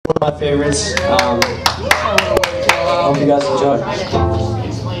my favorites. Hope you guys enjoy.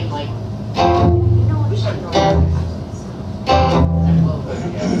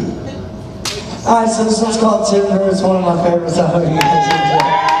 Alright, so this one's called Timber. It's one of my favorites. I hope you guys enjoy.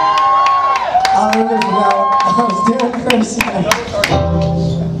 I really forgot what I was doing first.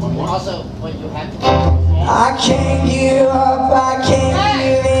 Also, what you have to do. I can't give up, I can't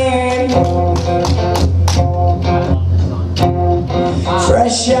give in.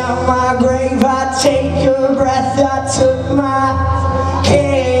 Fresh out my grave, I take a breath, I took my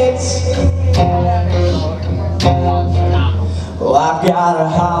hits. Well, I've got a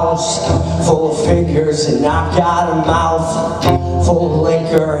house full of figures, and I've got a mouth full of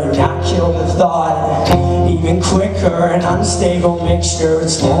liquor, and I kill the thought even quicker. An unstable mixture,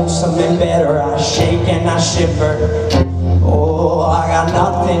 it's lonesome and bitter. I shake and I shiver. Oh, I got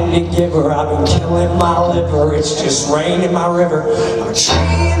nothing to give her. I've been killing my liver. It's just rain in my river. I'm a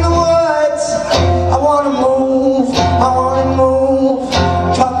tree in the woods. I wanna move. I wanna move.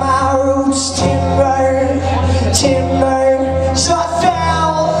 Cut my roots, timber, timber. So I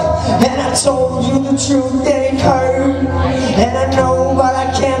fell, and I told you the truth that it hurt. And I know, but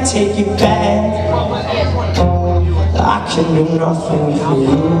I can't take it back. I can do nothing for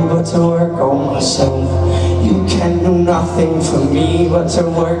you but to work on myself. You can do nothing for me but to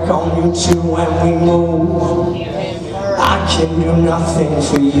work on you too when we move. I can do nothing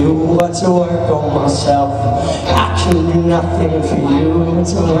for you but to work on myself. I can do nothing for you but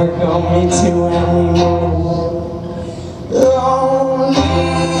to work on me too when we move.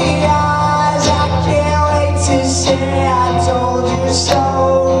 Lonely eyes, I can't wait to say I told you so.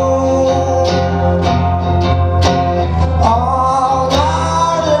 All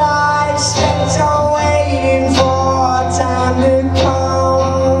our lives spent on waiting for time to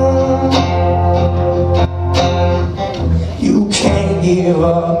come. You can't give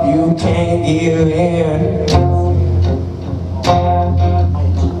up, you can't give in.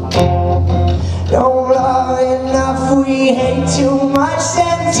 Don't love enough, we hate too much,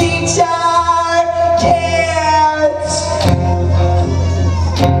 and teach our kids.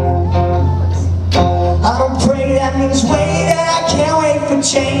 I don't pray, that means wait, and I can't wait for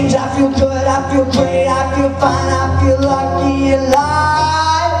change. I feel good, I feel great, I feel fine, I feel lucky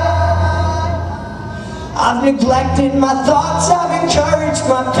alive. I've neglected my thoughts, I've encouraged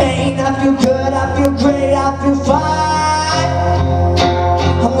my pain. I feel good, I feel great, I feel fine.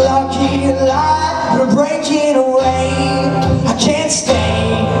 I'm lucky alive, we're breaking away. I can't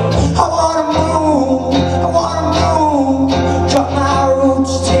stay, I wanna move, I wanna move. Cut my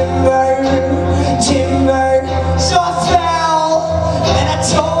roots, timber, timber. So I fell, and I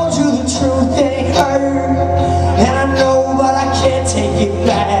told you the truth that it hurt. And I know, but I can't take it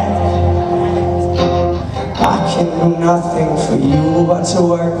back. I can do nothing for you but to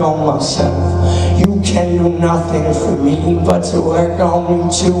work on myself. You can do nothing for me but to work on me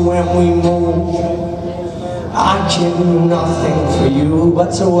too when we move. I can do nothing for you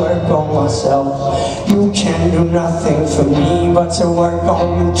but to work on myself. You can do nothing for me but to work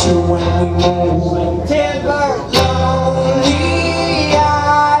on you too when we move. Timber, lonely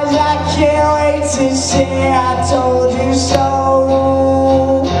eyes, I can't wait to say I told you so.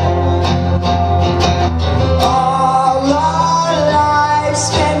 All our lives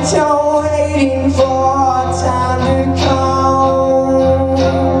spent on waiting for time to come.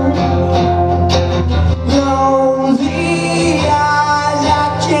 Lonely eyes, I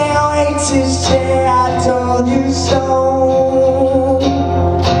can't wait to say I told you so.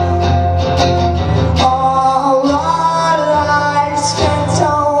 All our lives spent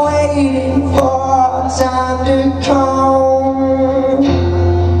on waiting for time to come.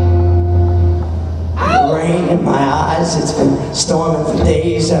 Rain in my eyes, it's been storming for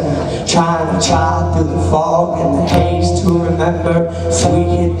days. I'm trying to try through the fog and the haze to remember if we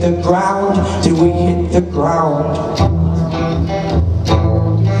hit the ground, did we hit the ground?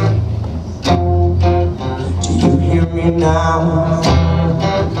 Do you hear me now?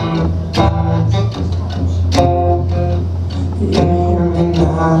 Do you hear me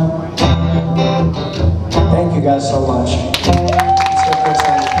now? Thank you guys so much.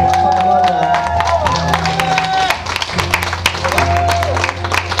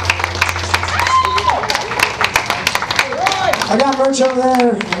 I got merch over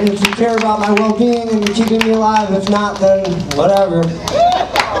there, and if you care about my well-being and you're keeping me alive, if not, then whatever.